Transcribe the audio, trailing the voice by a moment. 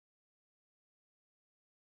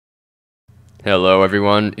Hello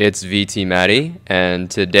everyone, it's VT Matty,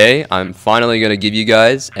 and today I'm finally going to give you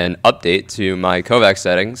guys an update to my KovaaK's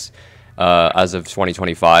settings as of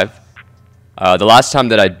 2025. The last time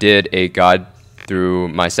that I did a guide through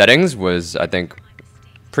my settings was, I think,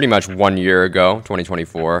 pretty much 1 year ago,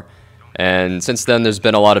 2024, and since then there's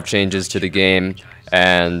been a lot of changes to the game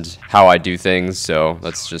and how I do things, so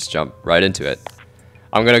let's just jump right into it.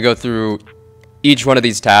 I'm going to go through each one of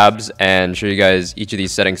these tabs and show you guys each of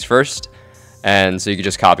these settings first. And so you can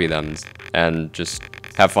just copy them and just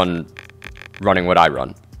have fun running what I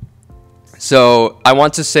run. So I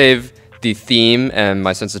want to save the theme and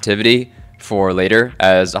my sensitivity for later,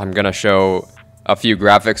 as I'm going to show a few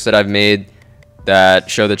graphics that I've made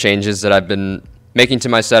that show the changes that I've been making to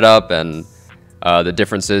my setup and the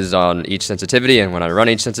differences on each sensitivity and when I run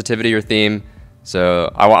each sensitivity or theme.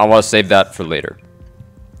 So I want to save that for later.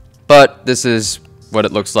 But this is what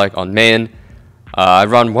it looks like on main. I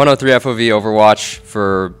run 103 FOV Overwatch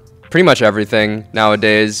for pretty much everything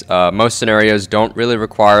nowadays. Most scenarios don't really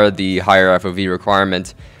require the higher FOV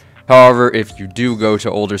requirement. However, if you do go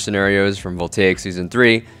to older scenarios from Voltaic Season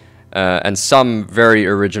 3, and some very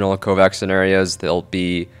original KovaaK's scenarios, they'll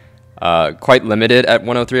be quite limited at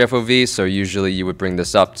 103 FOV, so usually you would bring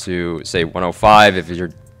this up to, say, 105 if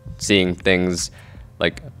you're seeing things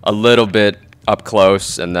like a little bit up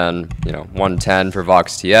close, and then, 110 for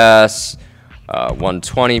Vox TS,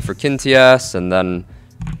 120 for Kin TS, and then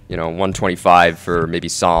 125 for maybe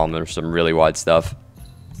Psalm or some really wide stuff.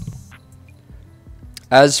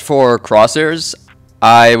 As for crosshairs,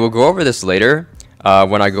 I will go over this later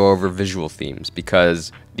when I go over visual themes,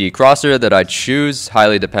 because the crosshair that I choose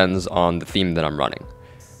highly depends on the theme that I'm running.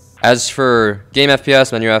 As for game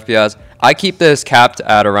FPS, menu FPS, I keep this capped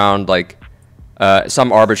at around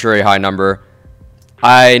some arbitrary high number.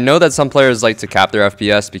 I know that some players like to cap their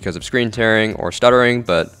FPS because of screen tearing or stuttering,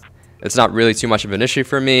 but it's not really too much of an issue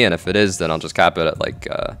for me, and if it is, then I'll just cap it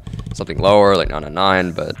at something lower, like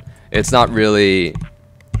 999, but it's not really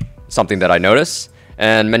something that I notice.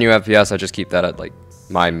 And menu FPS, I just keep that at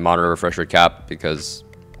my monitor refresh rate cap because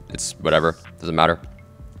it's whatever, doesn't matter.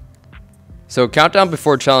 So countdown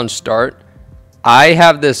before challenge start, I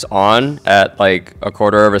have this on at a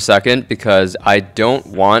quarter of a second because I don't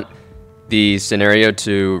want the scenario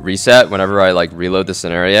to reset whenever I reload the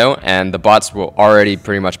scenario, and the bots will already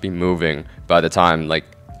pretty much be moving by the time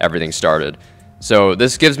everything started. So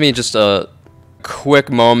this gives me just a quick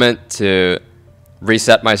moment to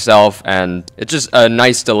reset myself, and it's just a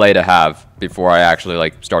nice delay to have before I actually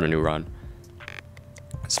start a new run.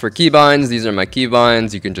 As for keybinds, these are my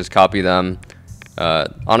keybinds. You can just copy them.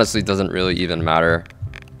 Honestly, it doesn't really even matter.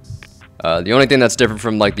 The only thing that's different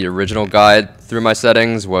from the original guide through my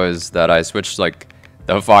settings was that I switched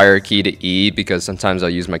the fire key to E, because sometimes I'll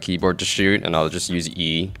use my keyboard to shoot and I'll just use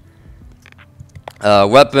E.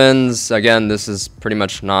 Weapons, again, this is pretty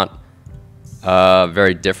much not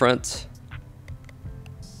very different.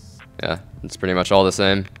 Yeah, it's pretty much all the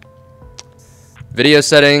same. Video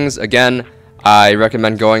settings, again, I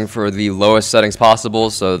recommend going for the lowest settings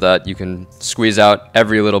possible so that you can squeeze out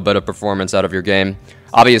every little bit of performance out of your game.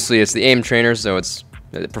 Obviously, it's the aim trainer, so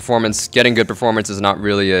getting good performance is not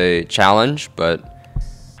really a challenge, but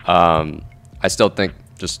I still think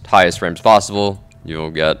just highest frames possible,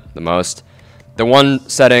 you'll get the most. The one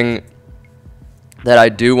setting that I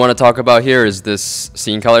do want to talk about here is this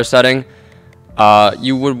scene color setting.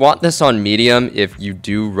 You would want this on medium if you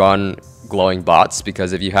do run glowing bots,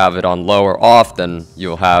 because if you have it on low or off, then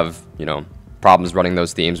you'll have problems running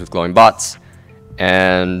those themes with glowing bots.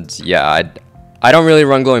 And yeah, I don't really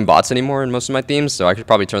run glowing bots anymore in most of my themes, so I could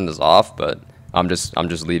probably turn this off, but I'm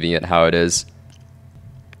just leaving it how it is.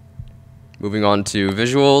 Moving on to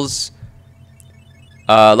visuals.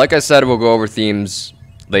 Like I said, we'll go over themes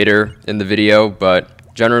later in the video,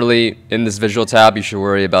 but generally in this visual tab, you should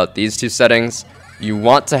worry about these two settings. You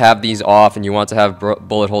want to have these off, and you want to have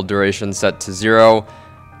bullet hole duration set to 0.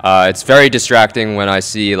 It's very distracting when I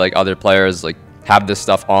see other players have this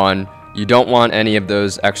stuff on. You don't want any of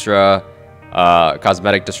those extra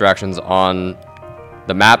cosmetic distractions on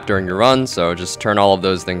the map during your run, so just turn all of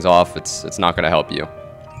those things off. It's not going to help you.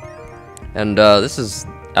 And this is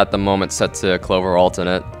at the moment set to Clover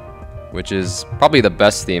Alternate, which is probably the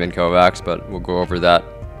best theme in KovaaK's, but we'll go over that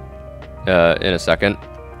in a second.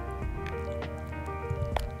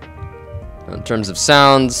 In terms of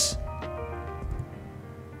sounds,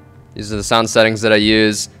 these are the sound settings that I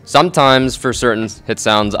use. Sometimes for certain hit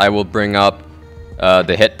sounds I will bring up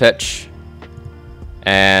the hit pitch,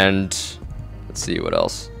 and let's see what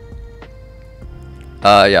else.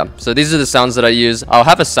 Yeah, so these are the sounds that I use. I'll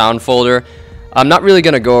have a sound folder I'm not really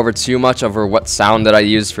going to go over too much over what sound that I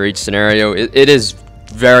use for each scenario. It is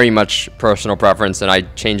very much personal preference, and I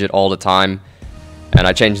change it all the time. And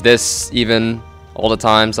I change this even all the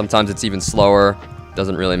time. Sometimes it's even slower.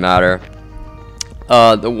 Doesn't really matter.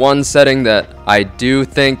 The one setting that I do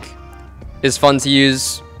think is fun to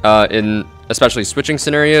use in especially switching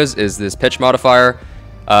scenarios is this pitch modifier.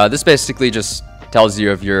 This basically just tells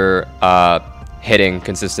you if you're hitting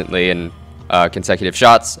consistently in consecutive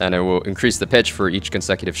shots, and it will increase the pitch for each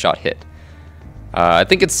consecutive shot hit. I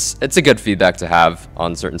think it's a good feedback to have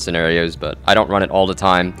on certain scenarios, but I don't run it all the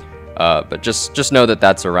time. But just know that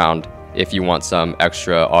that's around if you want some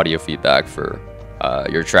extra audio feedback for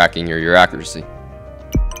your tracking or your accuracy.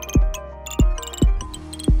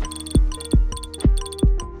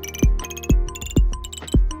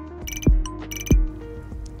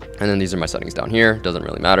 And then these are my settings down here. Doesn't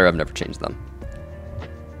really matter. I've never changed them.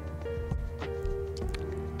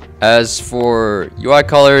 As for UI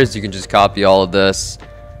colors, you can just copy all of this.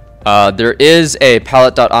 There is a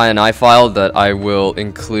palette.ini file that I will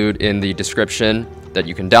include in the description that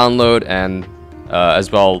you can download, and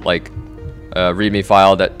as well like a README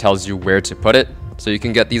file that tells you where to put it, so you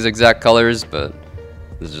can get these exact colors, but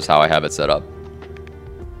this is just how I have it set up.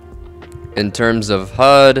 In terms of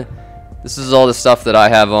HUD, this is all the stuff that I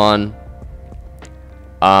have on.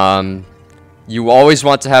 You always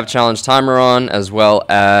want to have challenge timer on, as well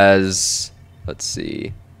as, let's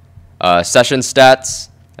see, session stats,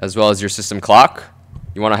 as well as your system clock.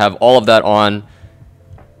 You want to have all of that on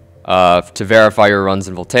to verify your runs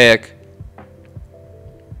in Voltaic.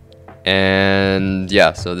 And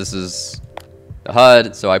yeah, so this is the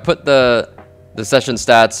HUD. So I put the session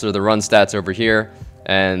stats or the run stats over here,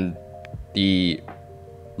 and the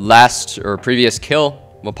last or previous kill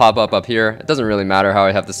will pop up here. It doesn't really matter how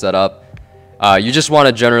I have this set up. You just want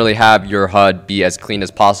to generally have your HUD be as clean as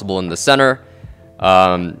possible in the center.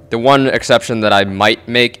 The one exception that I might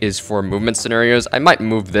make is for movement scenarios. I might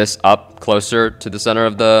move this up closer to the center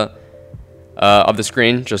of the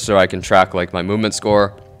screen, just so I can track like my movement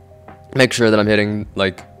score, make sure that I'm hitting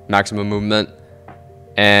like maximum movement,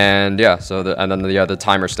 and yeah. So and then the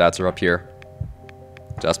timer stats are up here.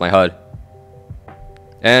 So that's my HUD.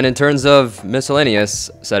 And in terms of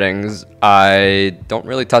miscellaneous settings, I don't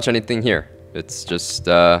really touch anything here. It's just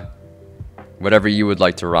whatever you would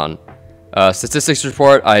like to run. Statistics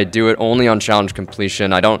report, I do it only on challenge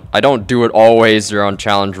completion. I don't do it always or on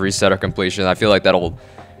challenge reset or completion. I feel like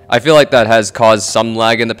that has caused some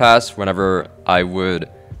lag in the past whenever I would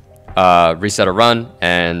reset a run,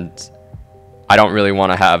 and I don't really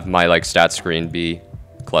want to have my like stat screen be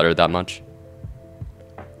cluttered that much.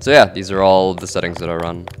 So yeah, these are all the settings that I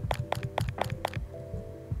run.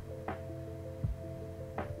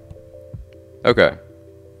 Okay,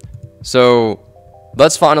 so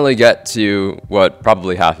let's finally get to what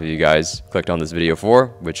probably half of you guys clicked on this video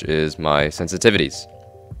for, which is my sensitivities.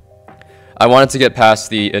 I wanted to get past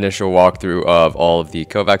the initial walkthrough of all of the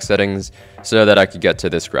KovaaK's settings so that I could get to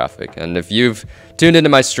this graphic. And if you've tuned into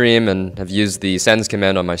my stream and have used the sends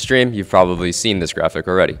command on my stream, you've probably seen this graphic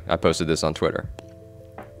already. I posted this on Twitter.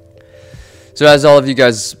 So as all of you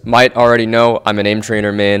guys might already know, I'm an aim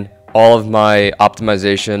trainer main. All of my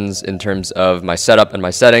optimizations in terms of my setup and my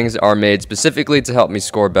settings are made specifically to help me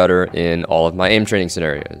score better in all of my aim training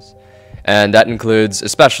scenarios. And that includes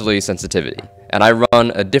especially sensitivity. And I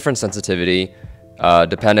run a different sensitivity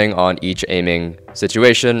depending on each aiming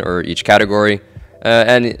situation or each category,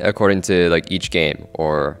 and according to like each game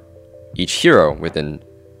or each hero within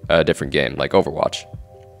a different game, like Overwatch.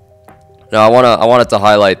 Now I wanted to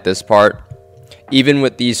highlight this part. Even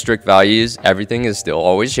with these strict values, everything is still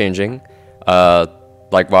always changing.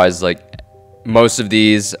 Likewise, like most of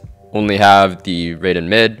these only have the Raiden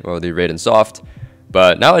mid or the Raiden soft,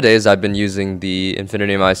 but nowadays I've been using the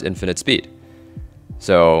Infinity Mice infinite speed.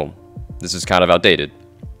 So this is kind of outdated.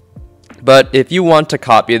 But if you want to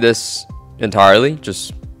copy this entirely,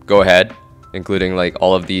 just go ahead, including like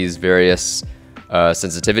all of these various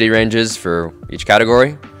sensitivity ranges for each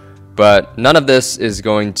category. But none of this is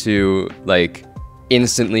going to like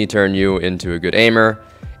instantly turn you into a good aimer.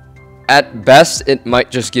 At best, it might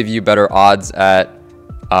just give you better odds at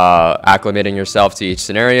acclimating yourself to each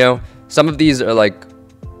scenario. Some of these are like,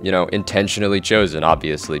 you know, intentionally chosen,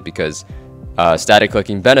 obviously, because static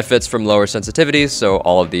clicking benefits from lower sensitivities. So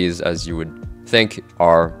all of these, as you would think,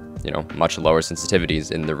 are, you know, much lower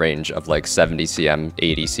sensitivities in the range of like 70 cm,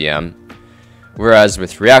 80 cm. Whereas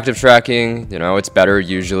with reactive tracking, you know, it's better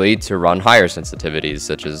usually to run higher sensitivities,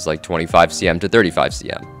 such as like 25 cm to 35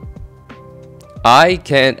 cm. I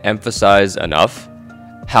can't emphasize enough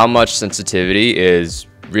how much sensitivity is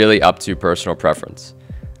really up to personal preference.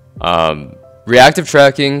 Reactive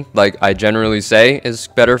tracking, like I generally say, is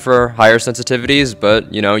better for higher sensitivities,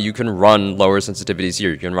 but you know, you can run lower sensitivities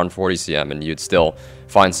here. You can run 40 cm and you'd still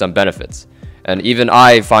find some benefits. And even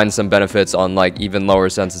I find some benefits on like even lower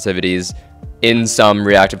sensitivities in some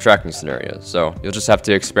reactive tracking scenarios. So you'll just have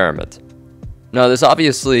to experiment. Now, this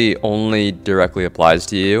obviously only directly applies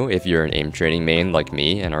to you if you're an aim training main like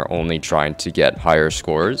me and are only trying to get higher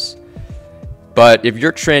scores. But if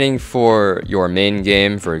you're training for your main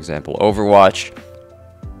game, for example, Overwatch,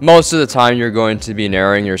 most of the time you're going to be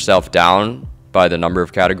narrowing yourself down by the number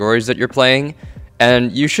of categories that you're playing,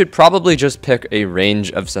 and you should probably just pick a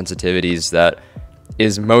range of sensitivities that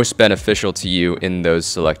is most beneficial to you in those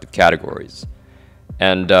selected categories.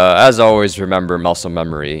 And as always, remember, muscle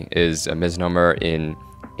memory is a misnomer in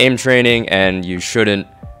aim training, and you shouldn't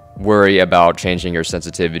worry about changing your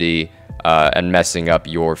sensitivity and messing up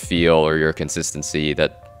your feel or your consistency.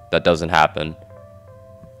 That doesn't happen.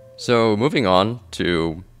 So moving on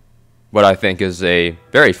to what I think is a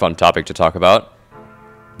very fun topic to talk about,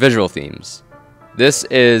 visual themes. This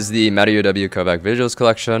is the Mario W KovaaK Visuals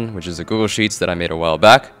Collection, which is a Google Sheets that I made a while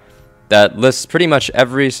back that lists pretty much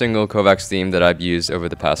every single KovaaK's theme that I've used over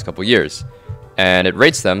the past couple years, and it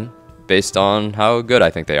rates them based on how good I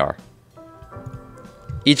think they are.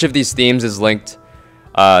 Each of these themes is linked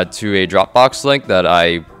to a Dropbox link that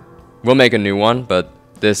I will make a new one, but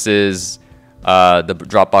this is the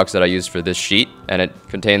Dropbox that I use for this sheet, and it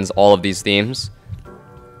contains all of these themes.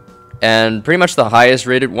 And pretty much the highest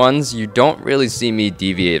rated ones you don't really see me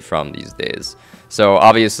deviate from these days. So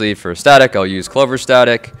obviously for static, I'll use Clover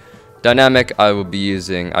Static. Dynamic, I will be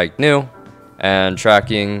using Ike New. And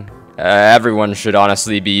tracking, everyone should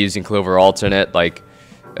honestly be using Clover Alternate, like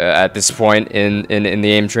at this point in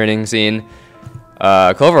the aim training scene.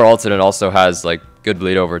 Clover Alternate also has like good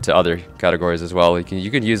bleed over to other categories as well. You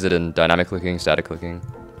can use it in dynamic clicking, static clicking,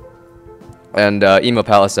 and Emo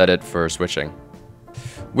Palace Edit for switching.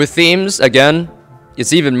 With themes, again,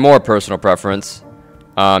 it's even more personal preference.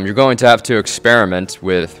 You're going to have to experiment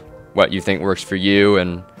with what you think works for you,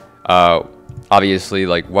 and obviously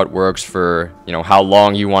like what works for, you know, how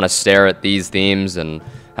long you want to stare at these themes and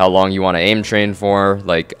how long you want to aim train for.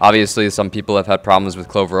 Like obviously some people have had problems with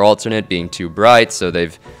Clover Alternate being too bright, so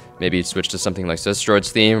they've maybe switched to something like Sistroid's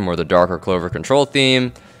theme or the darker Clover Control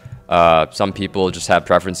theme. Some people just have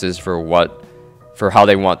preferences for how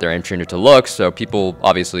they want their aim trainer to look, so people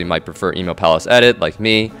obviously might prefer Emo Palace Edit, like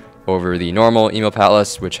me, over the normal Emo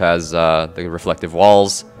Palace, which has the reflective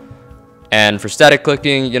walls. And for static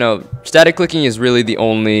clicking, you know, static clicking is really the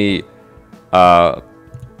only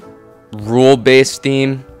rule-based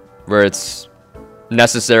theme where it's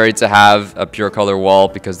necessary to have a pure color wall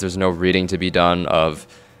because there's no reading to be done of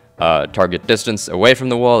target distance away from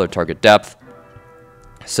the wall or target depth.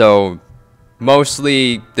 So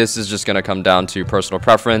mostly this is just going to come down to personal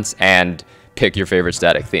preference and pick your favorite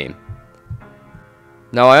static theme.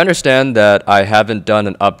 Now I understand that I haven't done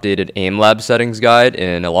an updated AimLab settings guide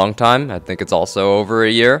in a long time. I think it's also over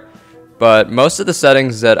a year. But most of the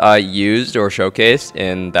settings that I used or showcased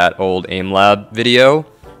in that old AimLab video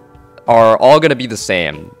are all going to be the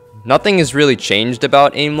same. Nothing has really changed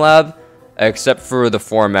about AimLab except for the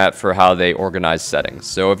format for how they organize settings.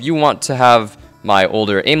 So if you want to have my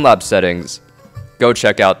older AimLab settings, go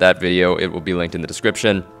check out that video. It will be linked in the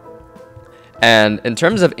description. And in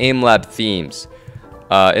terms of AimLab themes,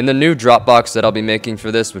 in the new Dropbox that I'll be making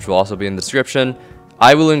for this, which will also be in the description,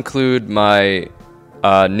 I will include my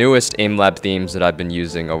newest AimLab themes that I've been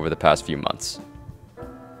using over the past few months.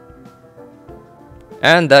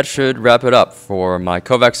 And that should wrap it up for my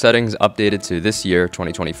KovaaK settings updated to this year,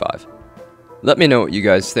 2025. Let me know what you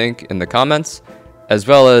guys think in the comments, as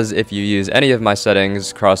well as if you use any of my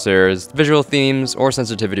settings, crosshairs, visual themes, or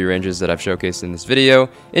sensitivity ranges that I've showcased in this video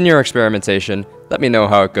in your experimentation. Let me know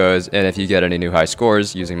how it goes and if you get any new high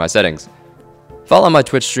scores using my settings. Follow my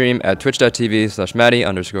Twitch stream at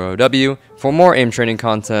twitch.tv/Matty_OW for more aim training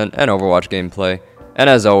content and Overwatch gameplay. And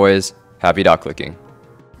as always, happy dot clicking.